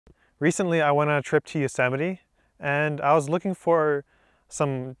Recently, I went on a trip to Yosemite and I was looking for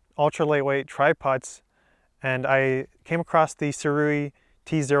some ultra lightweight tripods, and I came across the Sirui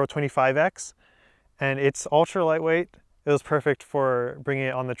T-025X, and it's ultra lightweight. It was perfect for bringing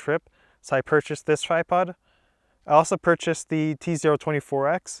it on the trip, so I purchased this tripod. I also purchased the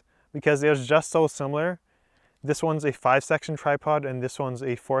T-024X because it was just so similar. This one's a 5-section tripod and this one's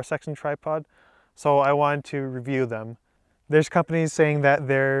a 4-section tripod, so I wanted to review them. There's companies saying that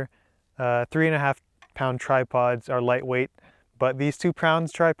their 3.5-pound tripods are lightweight, but these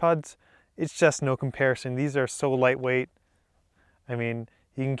 2-pound tripods, it's just no comparison. These are so lightweight. I mean,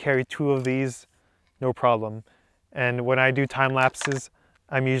 you can carry 2 of these, no problem. And when I do time lapses,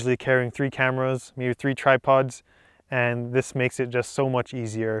 I'm usually carrying 3 cameras, maybe 3 tripods, and this makes it just so much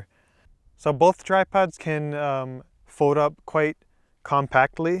easier. So both tripods can fold up quite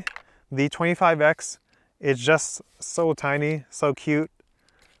compactly. The 25X is just so tiny, so cute.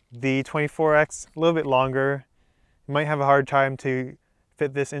 The 24X, a little bit longer. You might have a hard time to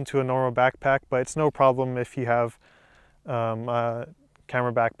fit this into a normal backpack, but it's no problem if you have a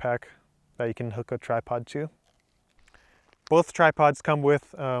camera backpack that you can hook a tripod to. Both tripods come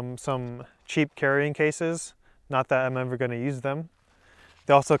with some cheap carrying cases, not that I'm ever going to use them.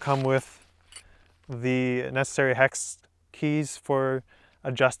 They also come with the necessary hex keys for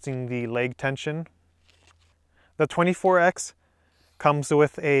adjusting the leg tension. The 24X comes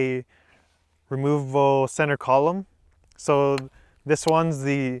with a removable center column. So this one's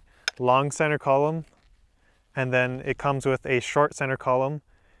the long center column, and then it comes with a short center column.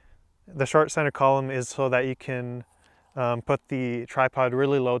 The short center column is so that you can put the tripod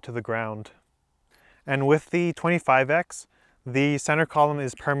really low to the ground. And with the 25X, the center column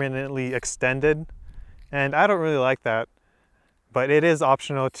is permanently extended, and I don't really like that, but it is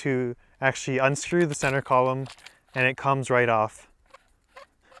optional to actually unscrew the center column and it comes right off.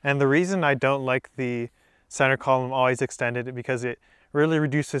 And the reason I don't like the center column always extended is because it really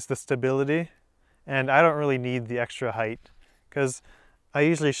reduces the stability, and I don't really need the extra height because I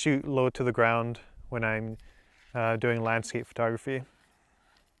usually shoot low to the ground when I'm doing landscape photography.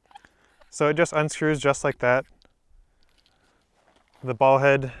 So it just unscrews just like that. The ball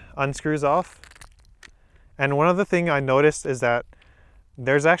head unscrews off. And one other thing I noticed is that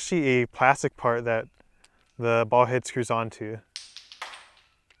there's actually a plastic part that the ball head screws onto.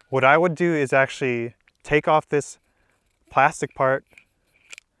 What I would do is actually take off this plastic part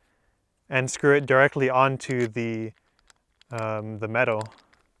and screw it directly onto the metal.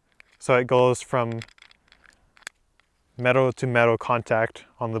 So it goes from metal to metal contact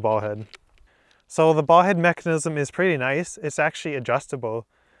on the ball head. So the ball head mechanism is pretty nice. It's actually adjustable.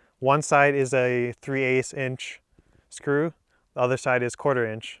 One side is a 3/8 inch screw, the other side is 1/4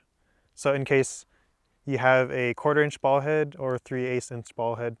 inch. So in case you have a 1/4 inch ball head or 3/8 inch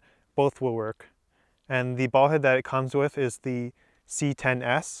ball head, both will work. And the ball head that it comes with is the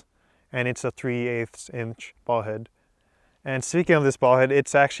C10S, and it's a 3/8 inch ball head. And speaking of this ball head,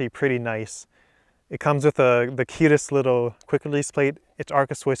 it's actually pretty nice. It comes with the cutest little quick release plate. It's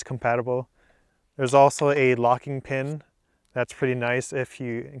Arca Swiss compatible. There's also a locking pin. That's pretty nice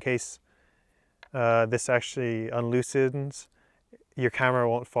in case this actually unloosens, your camera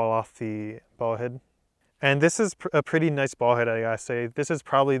won't fall off the ball head. And this is a pretty nice ball head, I gotta say. This is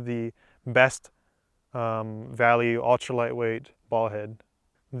probably the best value ultra lightweight ball head.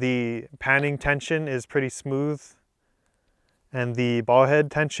 The panning tension is pretty smooth, and the ball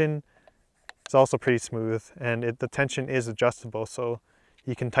head tension is also pretty smooth, and the tension is adjustable, so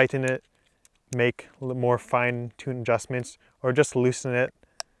you can tighten it, make more fine-tuned adjustments, or just loosen it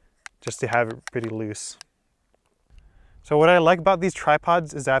just to have it pretty loose. So what I like about these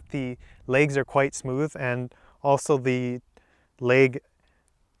tripods is that the legs are quite smooth, and also the leg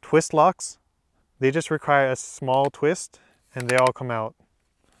twist locks, they just require a small twist and they all come out.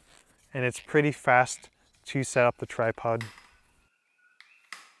 And it's pretty fast to set up the tripod.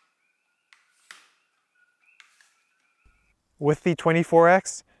 With the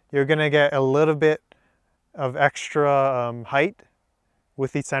 24X, you're gonna get a little bit of extra height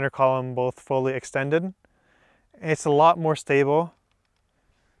with the center column both fully extended. It's a lot more stable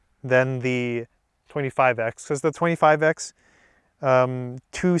than the 25X, because the 25X,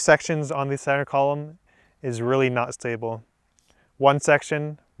 2 sections on the center column is really not stable. 1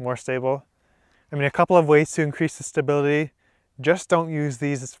 section, more stable. I mean, a couple of ways to increase the stability. Just don't use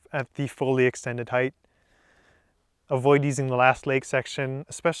these at the fully extended height. Avoid using the last leg section,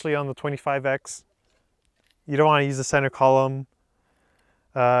 especially on the 25X. You don't want to use the center column.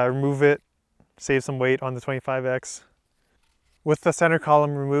 Remove it, save some weight on the 25X. With the center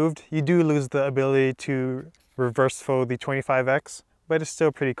column removed, you do lose the ability to reverse fold the 25X, but it's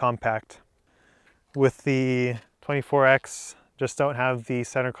still pretty compact. With the 24X, just don't have the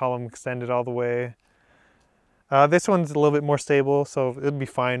center column extended all the way. This one's a little bit more stable, so it'll be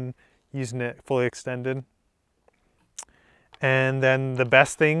fine using it fully extended. And then the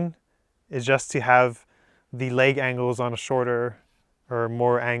best thing is just to have the leg angles on a shorter or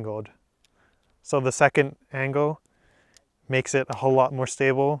more angled. So the second angle makes it a whole lot more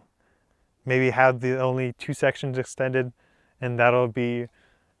stable. Maybe have the only 2 sections extended, and that'll be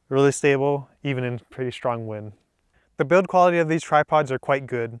really stable even in pretty strong wind. The build quality of these tripods are quite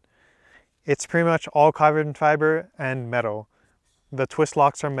good. It's pretty much all carbon fiber and metal. The twist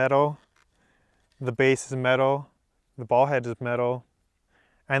locks are metal, the base is metal, the ball head is metal,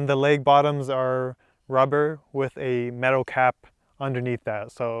 and the leg bottoms are rubber with a metal cap underneath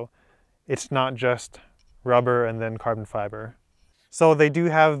that. So it's not just rubber and then carbon fiber. So they do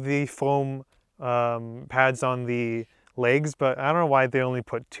have the foam pads on the legs, but I don't know why they only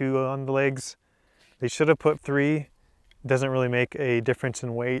put 2 on the legs. They should have put 3. It doesn't really make a difference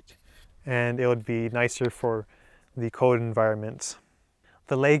in weight, and it would be nicer for the cold environments.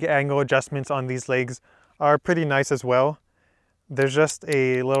 The leg angle adjustments on these legs are pretty nice as well. There's just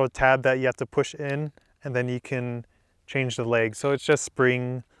a little tab that you have to push in, and then you can change the leg. So it's just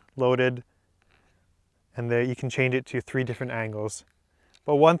spring loaded, and there you can change it to 3 different angles.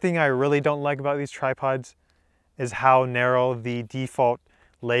 But one thing I really don't like about these tripods is how narrow the default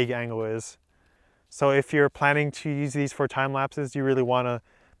leg angle is. So if you're planning to use these for time lapses, you really want to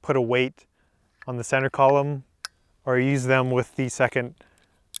put a weight on the center column or use them with the second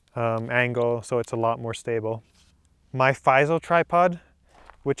angle so it's a lot more stable. My FISO tripod,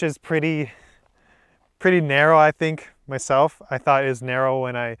 which is pretty narrow, I think myself. I thought it was narrow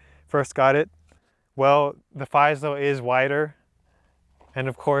when I first got it. Well, the FISO is wider, and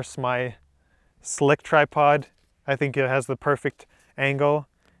of course my slick tripod, I think it has the perfect angle.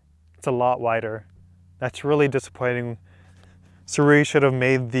 It's a lot wider. That's really disappointing. Sirui should have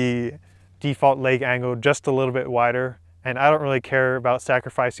made the default leg angle just a little bit wider, and I don't really care about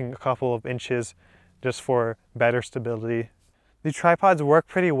sacrificing a couple of inches just for better stability. The tripods work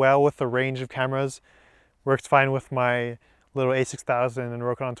pretty well with the range of cameras. Works fine with my little A6000 and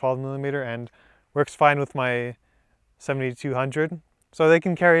Rokinon 12mm, and works fine with my 7200. So they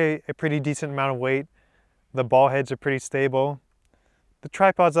can carry a pretty decent amount of weight. The ball heads are pretty stable. The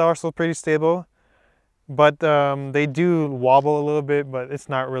tripods are also pretty stable, but they do wobble a little bit, but it's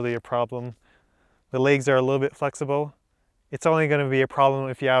not really a problem. The legs are a little bit flexible. It's only going to be a problem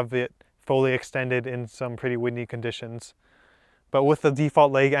if you have it fully extended in some pretty windy conditions. But with the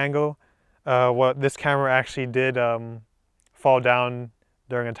default leg angle, this camera actually did fall down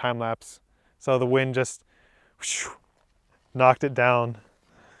during a time lapse. So the wind just whoosh, knocked it down.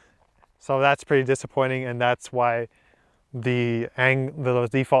 So that's pretty disappointing, and that's why the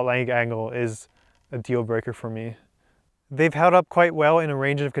default leg angle is a deal breaker for me. They've held up quite well in a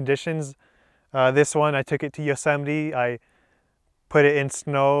range of conditions. This one, I took it to Yosemite. I put it in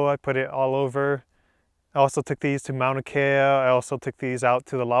snow. I put it all over. I also took these to Mauna Kea. I also took these out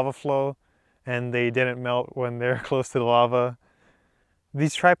to the lava flow, and they didn't melt when they're close to the lava.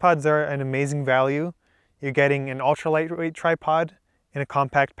 These tripods are an amazing value. You're getting an ultra lightweight tripod in a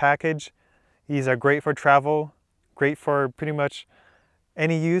compact package. These are great for travel, great for pretty much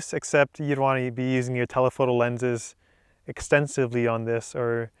any use, except you'd want to be using your telephoto lenses extensively on this,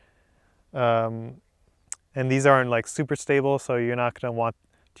 or and these aren't like super stable, so you're not going to want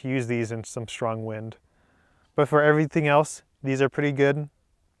to use these in some strong wind. But for everything else, these are pretty good.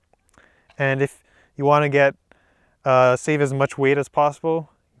 And if you want to get save as much weight as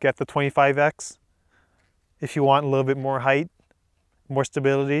possible, get the 25X. If you want a little bit more height, more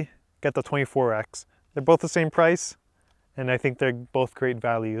stability, get the 24X. They're both the same price, and I think they're both great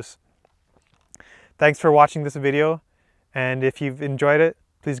values. Thanks for watching this video, and if you've enjoyed it,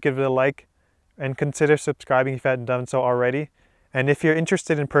 please give it a like and consider subscribing if you hadn't done so already. And if you're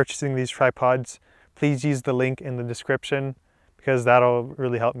interested in purchasing these tripods, please use the link in the description, because that'll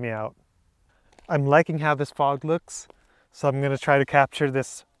really help me out. I'm liking how this fog looks, so I'm going to try to capture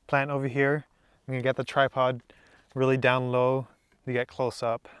this plant over here. I'm going to get the tripod really down low to get close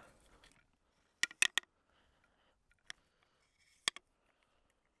up.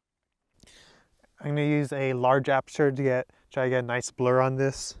 I'm going to use a large aperture to try to get a nice blur on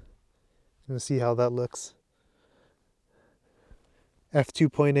this. I'm going to see how that looks.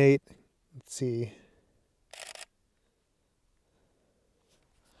 f2.8, let's see.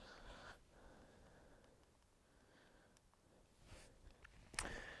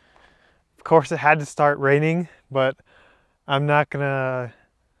 Of course, it had to start raining, but I'm not gonna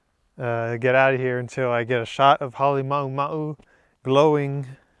get out of here until I get a shot of Halima'uma'u glowing.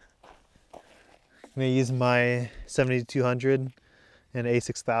 I'm gonna use my 7200 and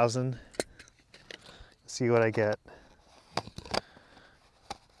A6000. See what I get.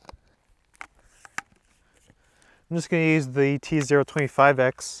 I'm just gonna use the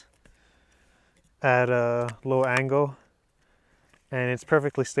T-025X at a low angle, and it's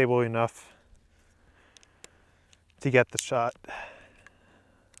perfectly stable enough to get the shot.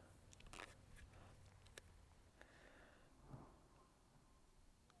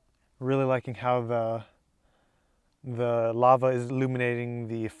 Really liking how the lava is illuminating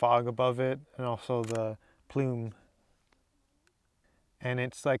the fog above it and also the plume. And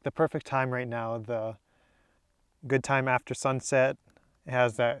it's like the perfect time right now, the good time after sunset. It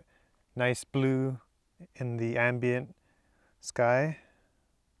has that nice blue in the ambient sky.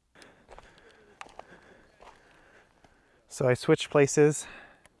 So I switched places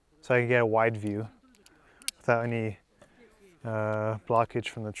so I can get a wide view without any blockage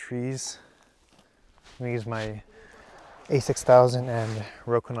from the trees. I'm gonna use my A6000 and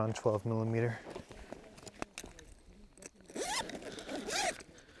Rokinon 12mm.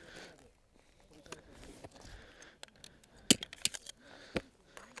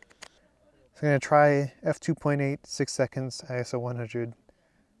 So I'm gonna try f2.8, 6 seconds, ISO 100,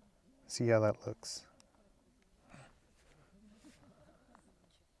 see how that looks.